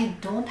 and they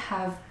don't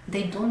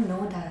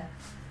know that.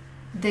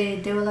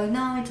 They were like,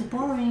 no, it's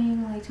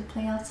boring, like to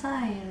play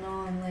outside, you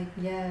know. I'm like,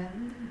 yeah,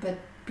 but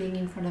being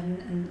in front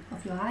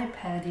of your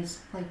iPad is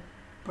like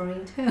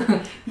boring too.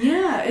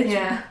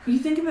 You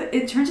think about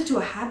it, turns into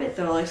a habit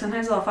though. Like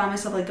sometimes I'll find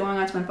myself like going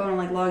onto my phone and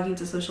like logging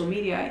into social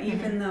media,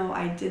 even though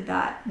I did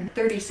that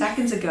 30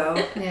 seconds ago.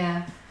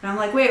 And I'm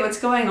like, wait, what's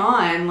going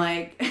on?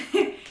 Like,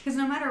 because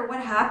no matter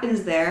what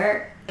happens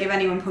there, if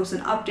anyone posts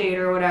an update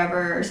or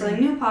whatever, or something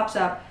new pops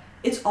up,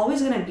 it's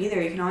always gonna be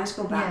there. You can always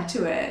go back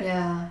to it.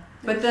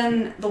 But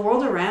then the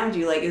world around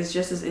you like is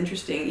just as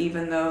interesting,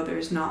 even though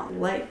there's not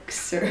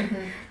likes or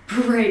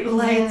bright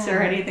lights or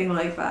anything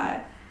like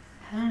that.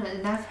 I don't know,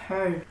 and I've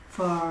heard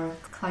for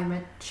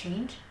climate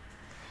change.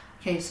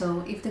 Okay,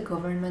 so if the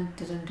government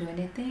doesn't do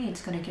anything,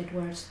 it's gonna get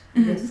worse,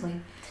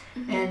 obviously.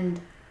 And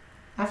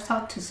I've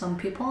talked to some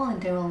people and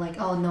they were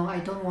like, oh no, I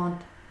don't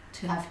want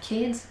to have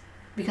kids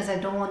because I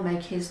don't want my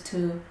kids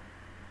to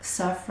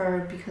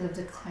suffer because of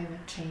the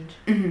climate change.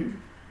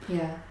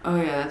 Yeah. Oh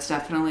yeah, that's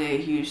definitely a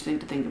huge thing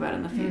to think about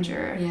in the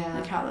future.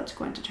 Like how that's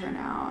going to turn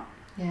out.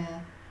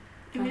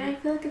 I mean, I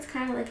feel like it's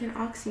kind of like an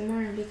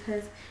oxymoron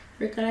because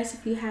regardless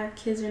if you have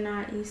kids or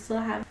not, you still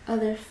have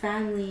other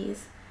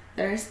families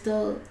that are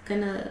still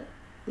gonna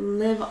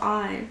live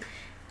on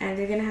and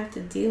they're gonna have to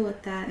deal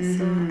with that.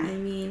 So, I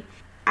mean,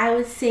 I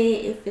would say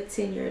if it's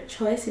in your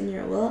choice and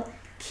your will,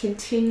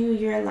 continue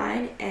your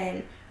line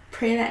and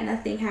pray that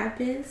nothing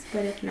happens.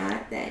 But if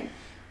not, then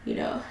you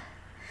know,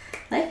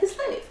 life is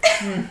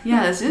life.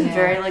 Yeah, this is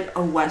very like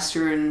a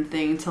Western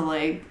thing to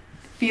like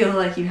feel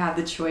like you have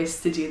the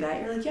choice to do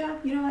that. You're like, yeah,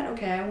 you know what?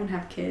 Okay, I won't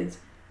have kids.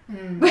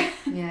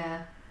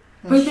 Yeah.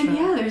 But then,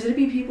 yeah, there's going to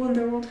be people in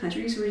third world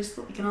countries who are just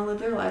going to live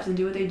their lives and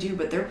do what they do,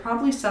 but they're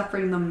probably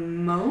suffering the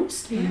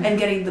most and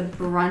getting the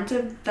brunt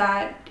of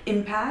that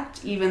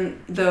impact,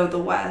 even though the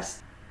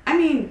West... I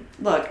mean,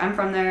 look, I'm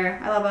from there.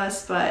 I love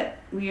us, but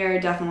we are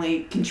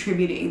definitely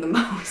contributing the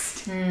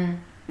most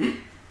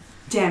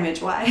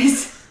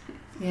damage-wise.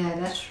 Yeah,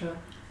 that's true.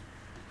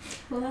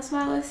 Well, that's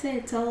why I always say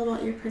it's all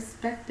about your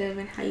perspective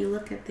and how you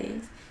look at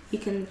things. You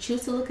can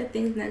choose to look at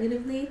things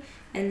negatively,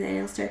 and then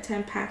it'll start to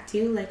impact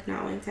you, like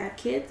not wanting to have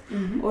kids.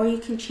 Or you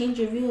can change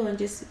your view and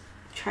just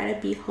try to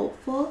be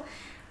hopeful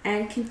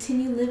and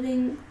continue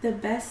living the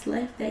best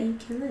life that you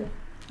can live.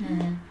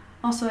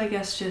 Also, I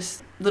guess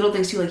just little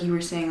things too, like you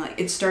were saying, like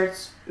it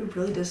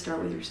really does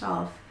start with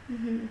yourself.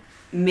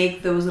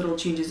 Make those little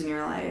changes in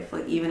your life,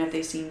 like even if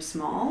they seem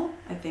small.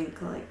 I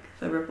think like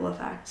the ripple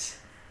effect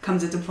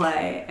comes into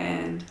play,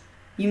 and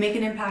you make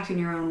an impact in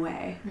your own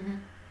way.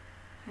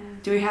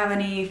 Do we have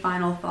any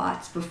final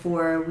thoughts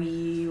before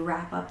we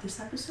wrap up this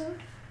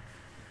episode?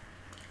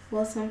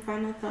 Well, some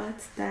final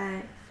thoughts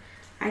that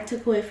I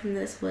took away from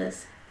this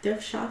was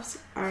thrift shops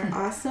are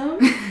awesome.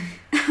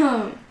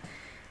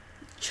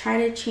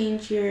 Try to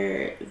change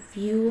your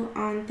view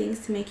on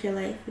things to make your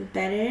life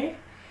better.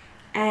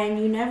 And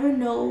you never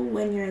know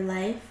when your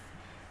life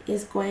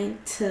is going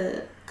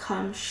to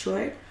come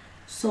short.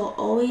 So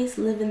always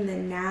live in the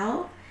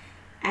now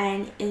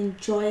and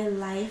enjoy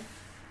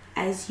life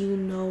as you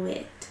know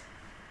it.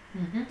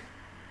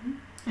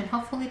 And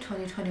hopefully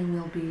 2020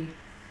 will be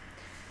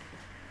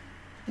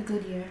a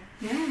good year.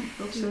 Yeah,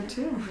 I hope so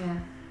too. Yeah.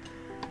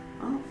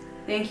 Well,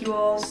 thank you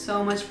all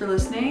so much for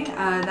listening.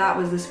 That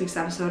was this week's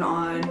episode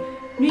on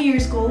New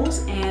Year's goals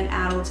and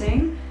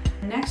adulting.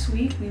 Next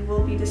week we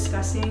will be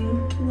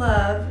discussing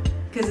love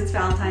because it's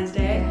Valentine's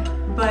Day. Yeah.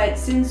 But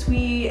since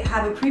we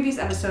have a previous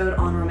episode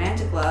on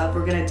romantic love,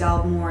 we're going to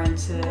delve more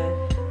into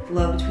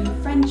love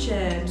between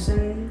friendships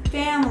and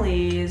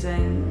families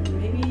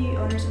and maybe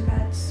owners and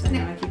pets. I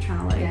know I keep trying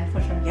to like... Yeah,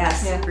 for sure.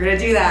 Yes, Yeah. we're going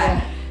to do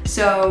that. Yeah.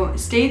 So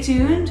stay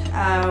tuned.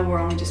 We're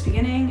only just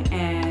beginning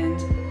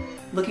and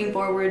looking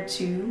forward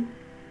to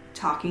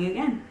talking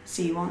again.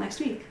 See you all next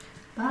week.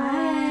 Bye.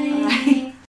 Bye.